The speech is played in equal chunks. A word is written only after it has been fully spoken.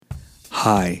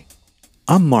Hi,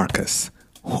 I'm Marcus.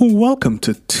 Welcome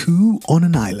to Two on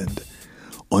an Island.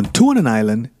 On Two on an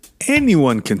Island,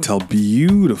 anyone can tell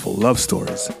beautiful love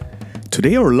stories.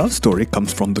 Today, our love story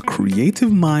comes from the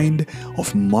creative mind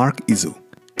of Mark Izu.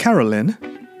 Carolyn,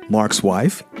 Mark's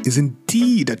wife, is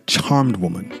indeed a charmed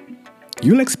woman.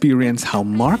 You'll experience how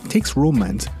Mark takes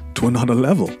romance to another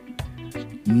level.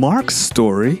 Mark's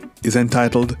story is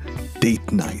entitled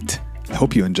Date Night. I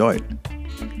hope you enjoy it.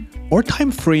 Our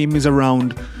time frame is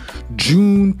around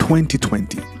June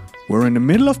 2020. We're in the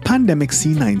middle of pandemic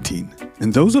C19,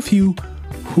 and those of you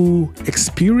who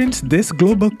experienced this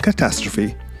global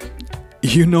catastrophe,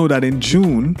 you know that in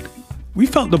June, we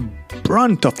felt the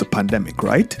brunt of the pandemic,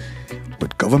 right?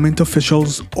 With government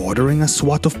officials ordering a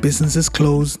swath of businesses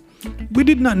closed, we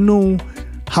did not know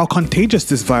how contagious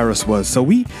this virus was, so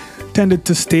we tended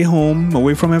to stay home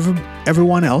away from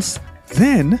everyone else.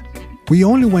 Then, we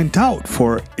only went out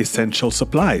for essential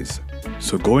supplies,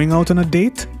 so going out on a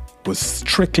date was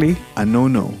strictly a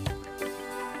no-no.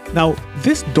 Now,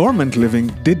 this dormant living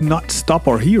did not stop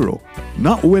our hero.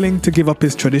 Not willing to give up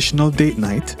his traditional date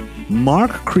night,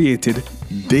 Mark created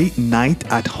Date Night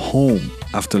at Home.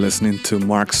 After listening to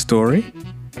Mark's story,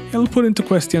 he'll put into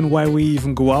question why we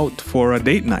even go out for a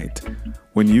date night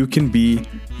when you can be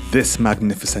this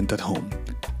magnificent at home.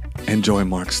 Enjoy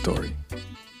Mark's story.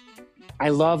 I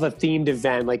love a themed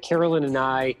event. Like Carolyn and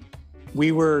I,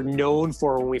 we were known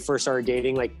for when we first started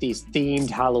dating, like these themed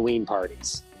Halloween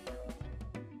parties.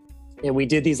 And we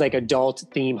did these like adult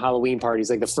themed Halloween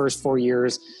parties. Like the first 4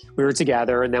 years we were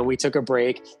together, and then we took a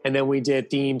break, and then we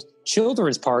did themed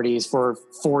children's parties for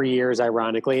 4 years,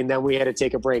 ironically. And then we had to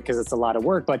take a break because it's a lot of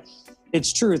work, but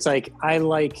it's true. It's like, I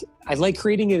like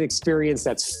creating an experience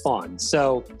that's fun.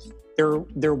 So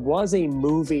there was a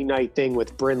movie night thing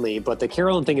with Brinley, but the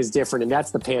Carolyn thing is different. And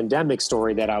that's the pandemic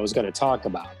story that I was going to talk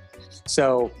about.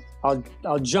 So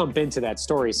I'll jump into that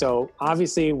story. So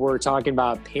obviously we're talking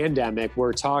about pandemic.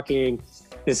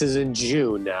 This is in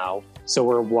June now. So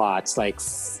we're like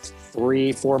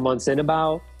 3-4 months in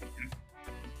about.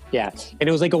 Yeah. And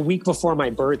it was like a week before my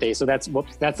birthday. So that's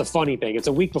the funny thing. It's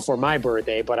a week before my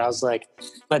birthday, but I was like,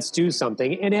 let's do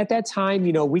something. And at that time,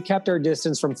 we kept our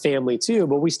distance from family too,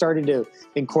 but we started to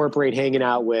incorporate hanging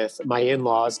out with my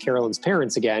in-laws, Carolyn's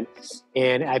parents again.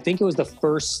 And I think it was the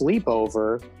first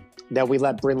sleepover that we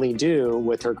let Brinley do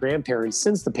with her grandparents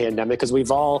since the pandemic, because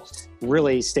we've all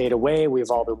really stayed away. We've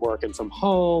all been working from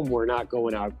home. We're not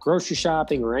going out grocery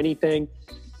shopping or anything.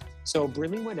 So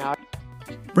Brinley went out.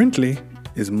 Brinley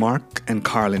is Mark and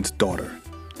Carolyn's daughter.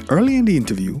 Early in the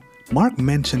interview, Mark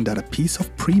mentioned that a piece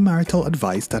of premarital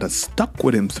advice that has stuck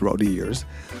with him throughout the years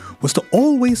was to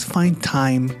always find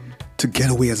time to get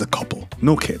away as a couple,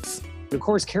 no kids. Of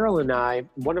course, Carol and I,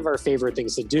 one of our favorite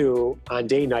things to do on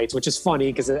date nights, which is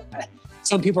funny because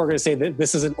some people are going to say that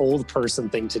this is an old person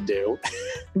thing to do,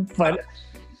 but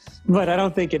I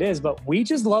don't think it is. But we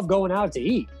just love going out to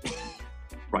eat.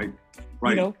 Right.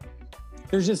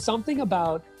 There's just something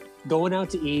about going out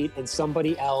to eat and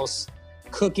somebody else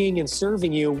cooking and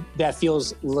serving you that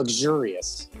feels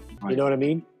luxurious. Right. You know what I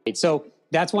mean? So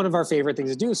that's one of our favorite things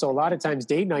to do. So a lot of times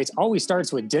date nights always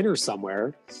starts with dinner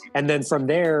somewhere. And then from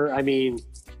there,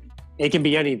 it can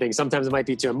be anything. Sometimes it might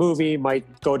be to a movie,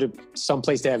 might go to some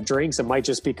place to have drinks. It might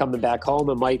just be coming back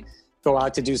home. It might go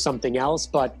out to do something else.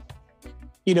 But,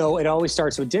 it always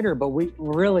starts with dinner, but we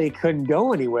really couldn't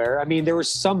go anywhere. There were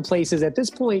some places at this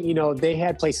point, they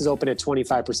had places open at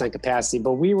 25% capacity,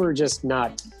 but we were just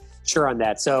not sure on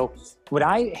that. So what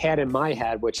I had in my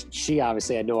head, which she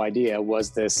obviously had no idea,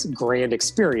 was this grand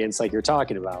experience like you're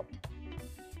talking about.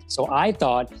 So I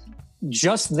thought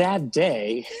just that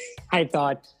day,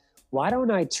 why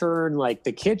don't I turn like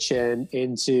the kitchen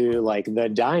into like the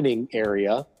dining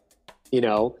area,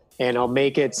 and I'll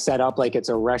make it set up like it's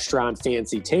a restaurant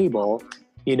fancy table,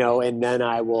 and then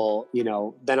I will,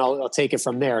 then I'll take it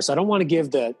from there. So I don't want to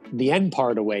give the end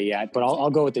part away yet, but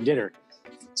I'll go with the dinner.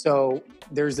 So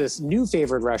there's this new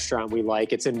favorite restaurant we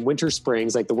like. It's in Winter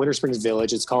Springs, like the Winter Springs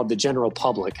Village. It's called the General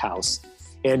Public House.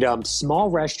 And small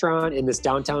restaurant in this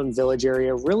downtown village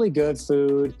area, really good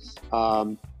food.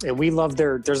 And we love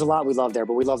there's a lot we love there,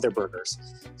 but we love their burgers.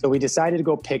 So we decided to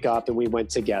go pick up and we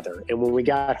went together. And when we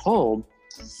got home,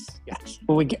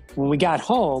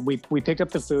 we picked up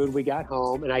the food, we got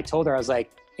home, and I told her, I was like,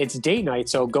 it's date night,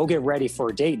 so go get ready for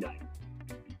a date night.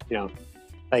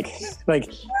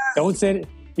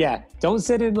 Don't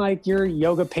sit in like your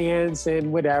yoga pants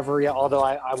and whatever. Yeah, although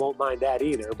I won't mind that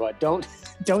either, but don't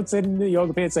sit in the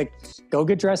yoga pants. Like, go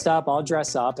get dressed up. I'll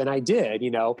dress up. And I did,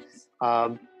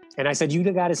 And I said, you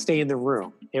got to stay in the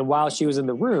room. And while she was in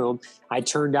the room, I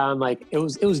turned on like, it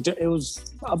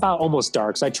was about almost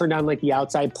dark. So I turned on like the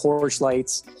outside porch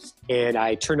lights and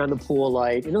I turned on the pool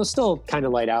light, and it was still kind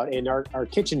of light out. And our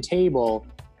kitchen table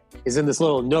is in this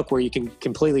little nook where you can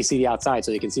completely see the outside.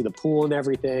 So you can see the pool and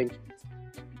everything.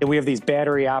 And we have these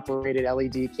battery operated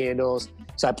LED candles.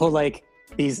 So I put like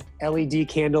these LED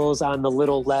candles on the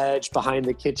little ledge behind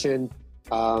the kitchen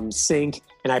sink,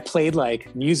 and I played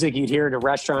like music you'd hear in a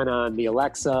restaurant on the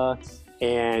Alexa,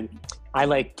 and I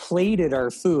like plated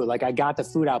our food. Like I got the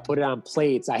food out, put it on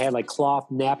plates. I had like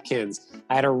cloth napkins.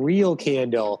 I had a real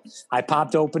candle. I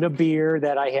popped open a beer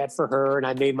that I had for her, and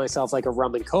I made myself like a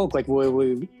rum and Coke. Like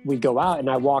we'd go out, and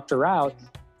I walked her out,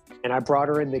 and I brought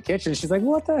her in the kitchen. She's like,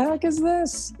 what the heck is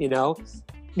this? You know?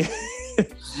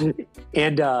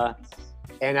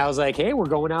 And I was like, hey, we're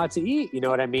going out to eat. You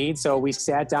know what I mean? So we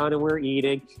sat down and we were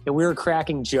eating, and we were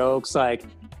cracking jokes like,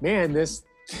 man, this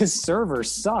server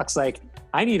sucks. Like,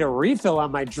 I need a refill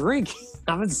on my drink.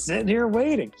 I've been sitting here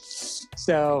waiting.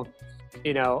 So,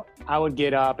 you know, I would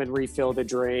get up and refill the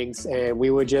drinks, and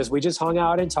we just hung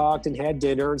out and talked and had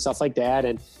dinner and stuff like that.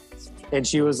 And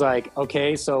she was like,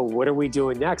 okay, so what are we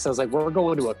doing next? I was like, we're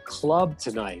going to a club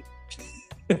tonight.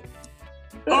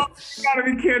 Oh, you gotta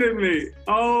be kidding me.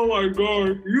 Oh my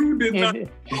God. You did not.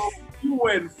 You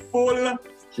went full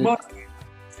mustard.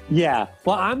 Yeah.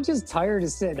 Well, I'm just tired of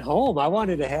sitting home. I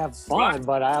wanted to have fun, right,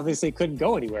 but I obviously couldn't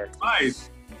go anywhere. Nice.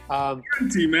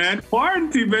 Quarantine, man.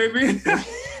 Quarantine, baby.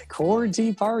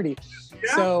 Quarantine party.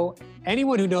 Yeah. So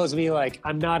anyone who knows me, like,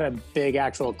 I'm not a big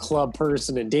actual club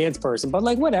person and dance person, but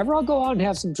like, whatever, I'll go out and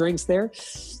have some drinks there.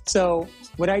 So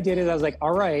what I did is I was like,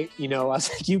 all right, you know, I was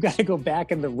like, you got to go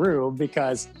back in the room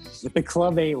because the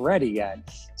club ain't ready yet.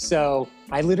 So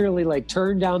I literally like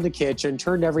turned down the kitchen,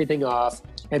 turned everything off.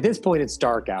 At this point, it's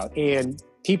dark out. And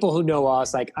people who know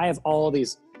us, like I have all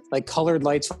these like colored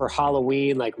lights for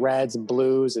Halloween, like reds and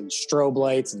blues and strobe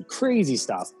lights and crazy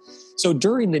stuff. So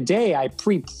during the day, I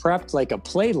pre-prepped like a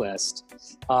playlist.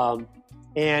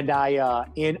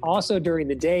 And also during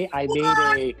the day, I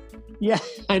made yeah,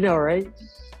 I know, right?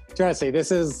 Trust me,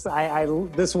 this is,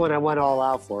 this one, I went all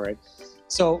out for it.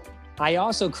 So I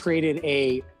also created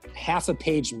a half a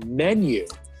page menu.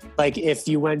 Like if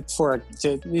you went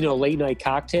late night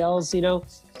cocktails, you know?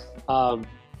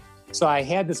 So I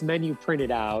had this menu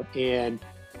printed out and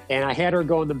I had her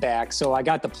go in the back. So I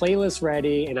got the playlist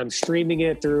ready and I'm streaming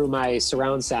it through my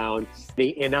surround sound.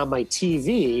 And on my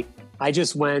TV, I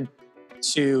just went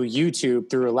to YouTube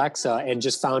through Alexa and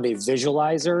just found a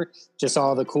visualizer, just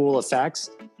all the cool effects.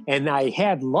 And I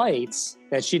had lights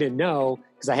that she didn't know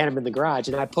because I had them in the garage.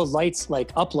 And I put lights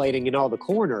like uplighting in all the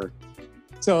corner.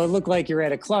 So it looked like you're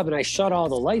at a club, and I shut all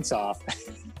the lights off.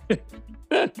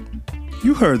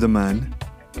 You heard the man.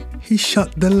 He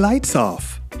shut the lights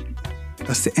off.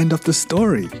 That's the end of the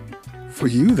story. For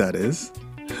you, that is.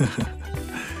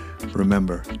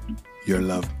 Remember, your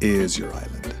love is your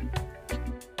island.